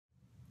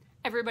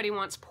Everybody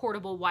wants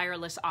portable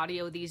wireless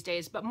audio these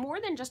days, but more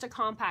than just a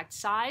compact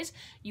size,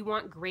 you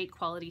want great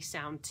quality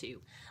sound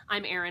too.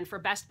 I'm Erin for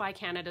Best Buy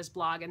Canada's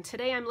blog, and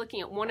today I'm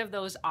looking at one of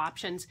those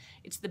options.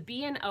 It's the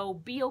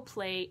B&O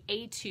Beoplay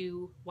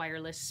A2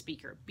 wireless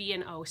speaker,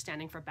 B&O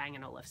standing for Bang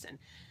 & Olufsen.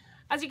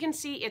 As you can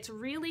see, it's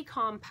really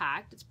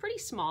compact. It's pretty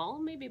small,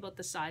 maybe about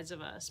the size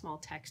of a small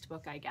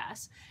textbook, I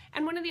guess.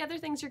 And one of the other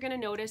things you're going to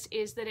notice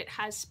is that it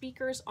has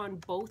speakers on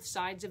both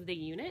sides of the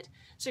unit.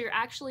 So you're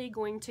actually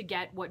going to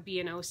get what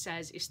B&O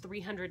says is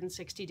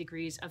 360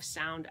 degrees of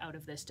sound out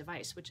of this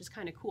device, which is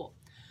kind of cool.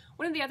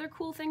 One of the other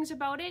cool things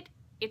about it,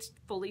 it's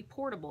fully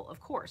portable, of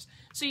course.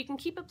 So you can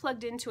keep it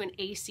plugged into an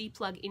AC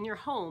plug in your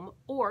home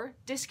or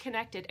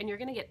disconnect it, and you're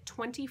going to get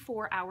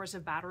 24 hours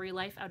of battery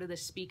life out of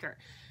this speaker.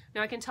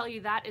 Now I can tell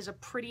you that is a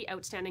pretty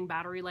outstanding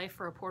battery life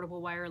for a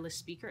portable wireless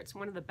speaker. It's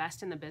one of the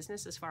best in the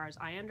business as far as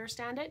I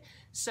understand it.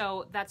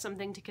 So that's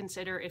something to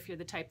consider if you're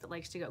the type that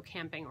likes to go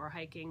camping or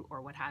hiking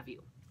or what have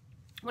you.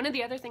 One of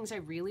the other things I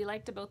really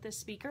liked about this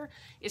speaker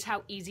is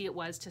how easy it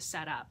was to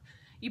set up.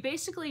 You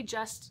basically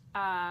just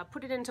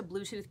put it into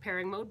Bluetooth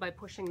pairing mode by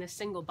pushing this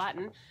single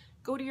button,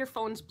 go to your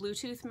phone's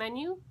Bluetooth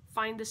menu,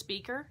 find the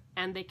speaker,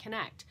 and they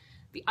connect.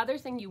 The other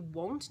thing you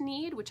won't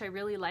need, which I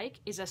really like,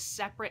 is a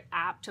separate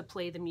app to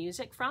play the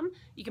music from.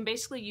 You can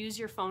basically use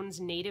your phone's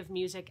native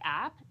music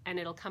app and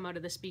it'll come out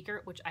of the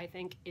speaker, which I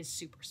think is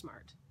super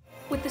smart.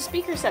 With the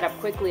speaker set up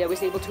quickly, I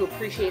was able to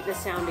appreciate the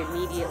sound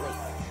immediately.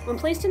 When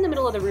placed in the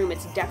middle of the room,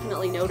 it's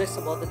definitely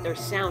noticeable that there's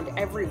sound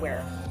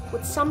everywhere.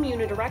 With some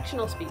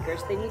unidirectional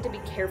speakers, they need to be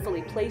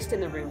carefully placed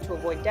in the room to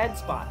avoid dead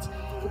spots.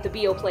 With the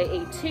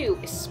Beoplay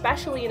A2,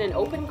 especially in an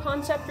open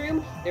concept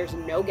room, there's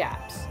no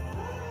gaps.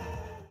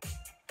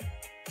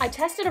 I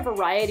tested a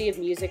variety of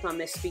music on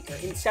this speaker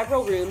in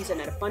several rooms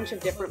and at a bunch of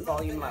different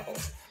volume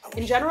levels.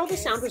 In general, the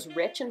sound was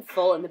rich and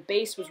full and the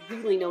bass was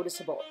really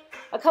noticeable.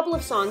 A couple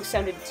of songs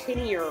sounded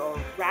tinnier or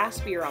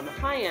raspier on the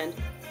high end,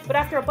 but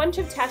after a bunch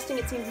of testing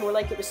it seemed more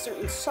like it was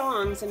certain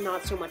songs and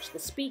not so much the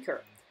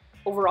speaker.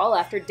 Overall,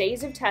 after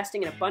days of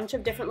testing in a bunch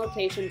of different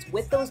locations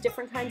with those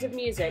different kinds of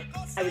music,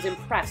 I was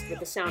impressed with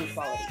the sound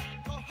quality.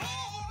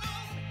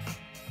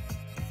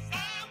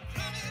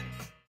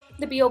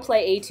 The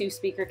Beoplay A2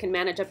 speaker can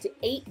manage up to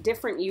 8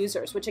 different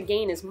users, which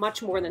again is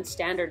much more than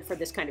standard for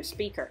this kind of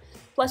speaker.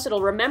 Plus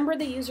it'll remember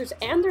the users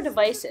and their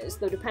devices,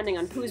 though depending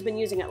on who's been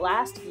using it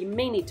last, you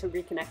may need to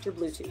reconnect your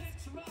Bluetooth.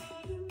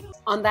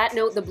 On that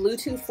note, the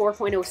Bluetooth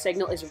 4.0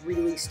 signal is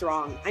really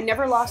strong. I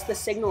never lost the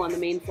signal on the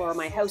main floor of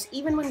my house,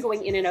 even when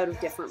going in and out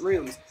of different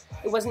rooms.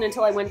 It wasn't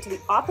until I went to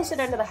the opposite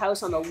end of the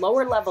house on the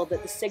lower level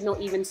that the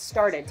signal even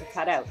started to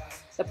cut out.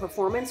 The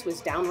performance was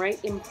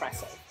downright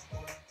impressive.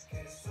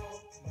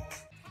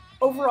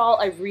 Overall,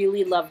 I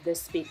really loved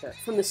this speaker.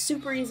 From the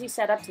super easy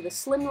setup to the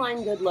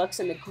slimline good looks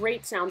and the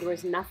great sound, there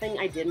was nothing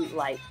I didn't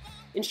like.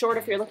 In short,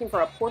 if you're looking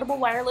for a portable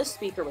wireless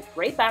speaker with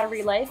great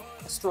battery life,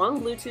 a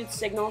strong Bluetooth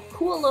signal,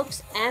 cool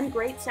looks, and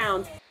great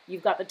sound,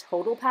 you've got the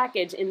total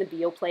package in the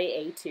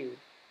Beoplay A2.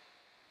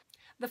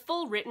 The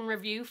full written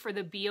review for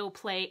the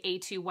Beoplay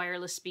A2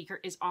 wireless speaker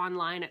is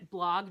online at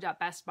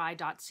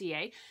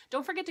blog.bestbuy.ca.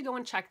 Don't forget to go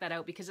and check that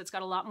out because it's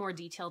got a lot more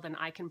detail than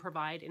I can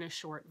provide in a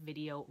short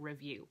video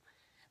review.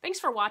 Thanks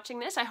for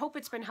watching this. I hope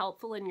it's been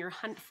helpful in your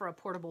hunt for a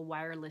portable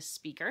wireless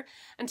speaker.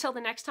 Until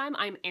the next time,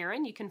 I'm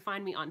Erin. You can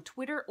find me on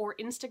Twitter or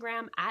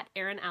Instagram at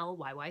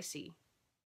ErinLYYC.